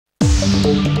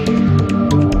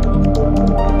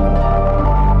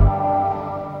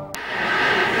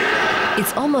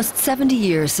It's almost 70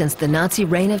 years since the Nazi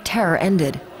reign of terror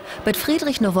ended, but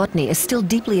Friedrich Nowotny is still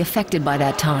deeply affected by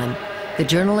that time. The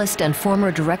journalist and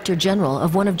former director general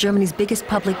of one of Germany's biggest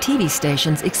public TV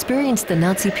stations experienced the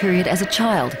Nazi period as a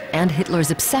child and Hitler's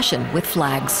obsession with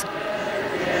flags.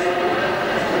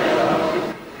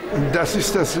 This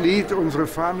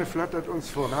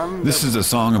is a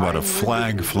song about a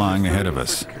flag flying ahead of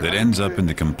us that ends up in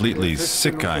the completely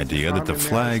sick idea that the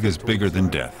flag is bigger than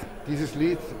death.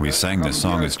 We sang this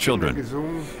song as children,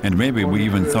 and maybe we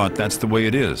even thought that's the way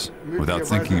it is, without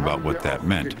thinking about what that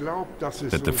meant,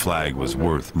 that the flag was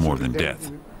worth more than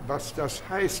death.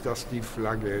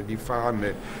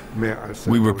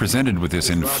 We were presented with this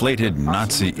inflated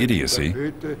Nazi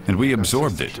idiocy, and we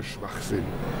absorbed it.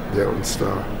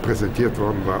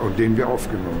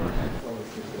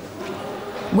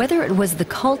 Whether it was the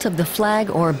cult of the flag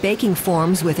or baking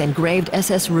forms with engraved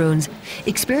SS runes,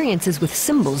 experiences with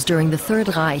symbols during the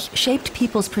Third Reich shaped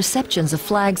people's perceptions of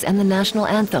flags and the national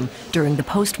anthem during the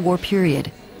post-war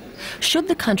period. Should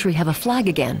the country have a flag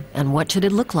again, and what should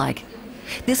it look like?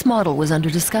 This model was under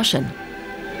discussion.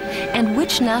 And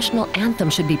which national anthem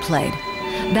should be played?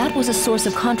 That was a source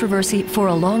of controversy for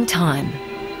a long time.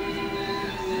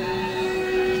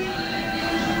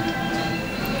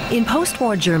 In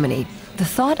post-war Germany, the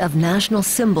thought of national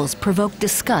symbols provoked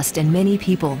disgust in many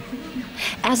people,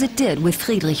 as it did with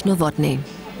Friedrich Nowotny.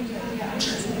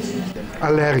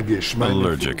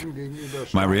 Allergic.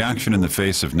 My reaction in the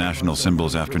face of national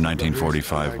symbols after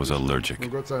 1945 was allergic.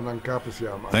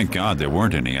 Thank God there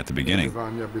weren't any at the beginning.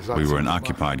 We were an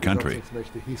occupied country.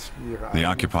 The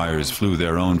occupiers flew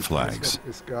their own flags.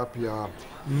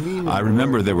 I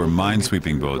remember there were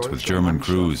minesweeping boats with German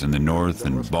crews in the North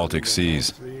and Baltic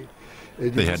Seas.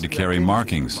 They had to carry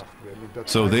markings,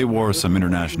 so they wore some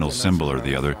international symbol or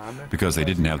the other because they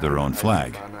didn't have their own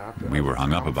flag. We were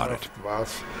hung up about it.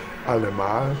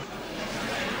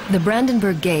 The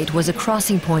Brandenburg Gate was a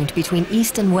crossing point between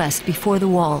East and West before the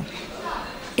wall.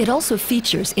 It also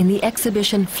features in the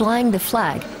exhibition Flying the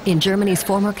Flag in Germany's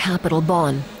former capital,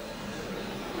 Bonn.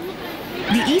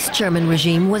 The East German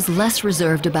regime was less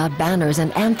reserved about banners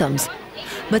and anthems,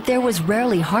 but there was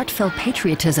rarely heartfelt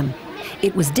patriotism.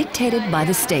 It was dictated by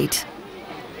the state.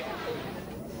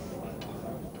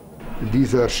 The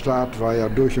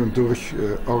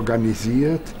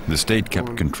state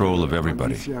kept control of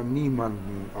everybody.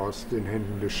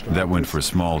 That went for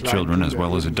small children as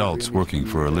well as adults working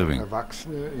for a living.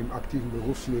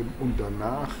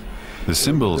 The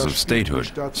symbols of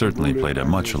statehood certainly played a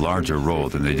much larger role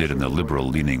than they did in the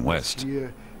liberal-leaning West.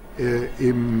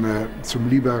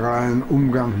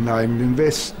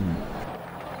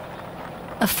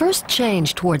 A first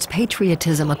change towards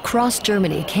patriotism across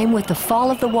Germany came with the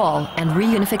fall of the wall and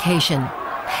reunification.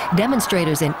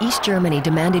 Demonstrators in East Germany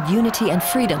demanded unity and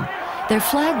freedom. Their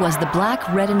flag was the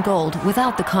black, red, and gold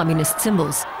without the communist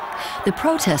symbols. The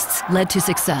protests led to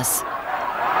success.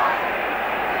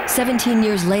 17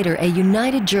 years later, a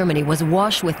united Germany was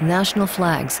awash with national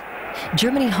flags.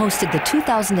 Germany hosted the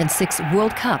 2006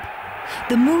 World Cup.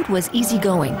 The mood was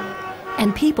easygoing,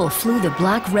 and people flew the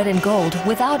black, red, and gold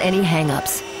without any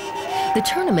hang-ups. The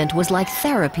tournament was like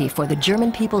therapy for the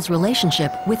German people's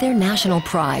relationship with their national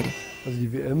pride. Before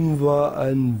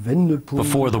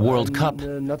the World Cup,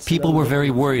 people were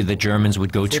very worried that Germans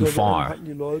would go too far,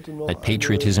 that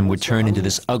patriotism would turn into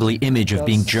this ugly image of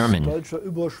being German,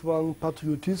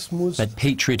 that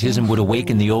patriotism would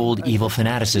awaken the old evil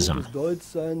fanaticism.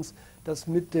 But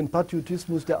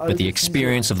the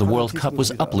experience of the World Cup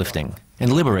was uplifting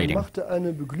and liberating.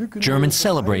 Germans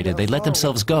celebrated, they let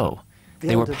themselves go.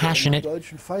 They were passionate,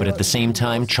 but at the same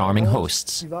time charming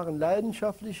hosts.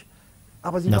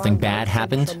 Nothing bad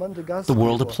happened. The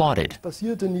world applauded.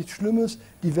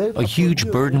 A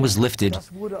huge burden was lifted,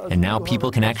 and now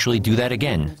people can actually do that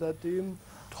again.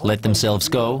 Let themselves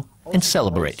go and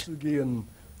celebrate.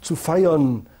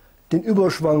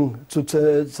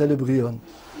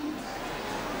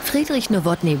 Friedrich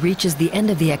Nowotny reaches the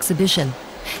end of the exhibition.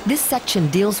 This section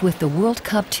deals with the World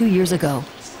Cup 2 years ago.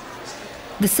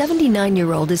 The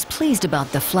 79-year-old is pleased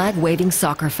about the flag-waving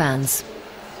soccer fans.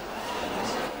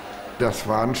 That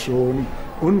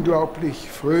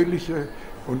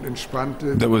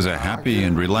was a happy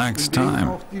and relaxed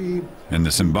time, and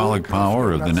the symbolic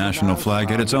power of the national flag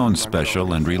had its own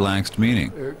special and relaxed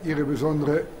meaning. There's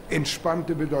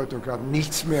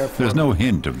no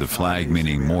hint of the flag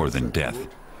meaning more than death.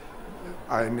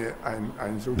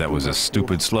 That was a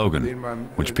stupid slogan,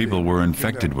 which people were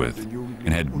infected with and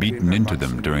had beaten into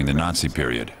them during the Nazi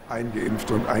period.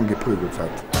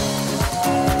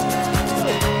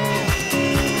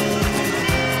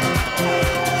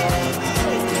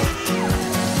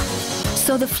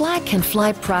 So the flag can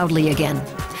fly proudly again.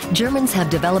 Germans have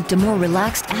developed a more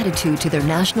relaxed attitude to their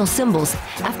national symbols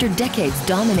after decades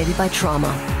dominated by trauma.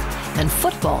 And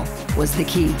football was the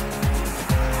key.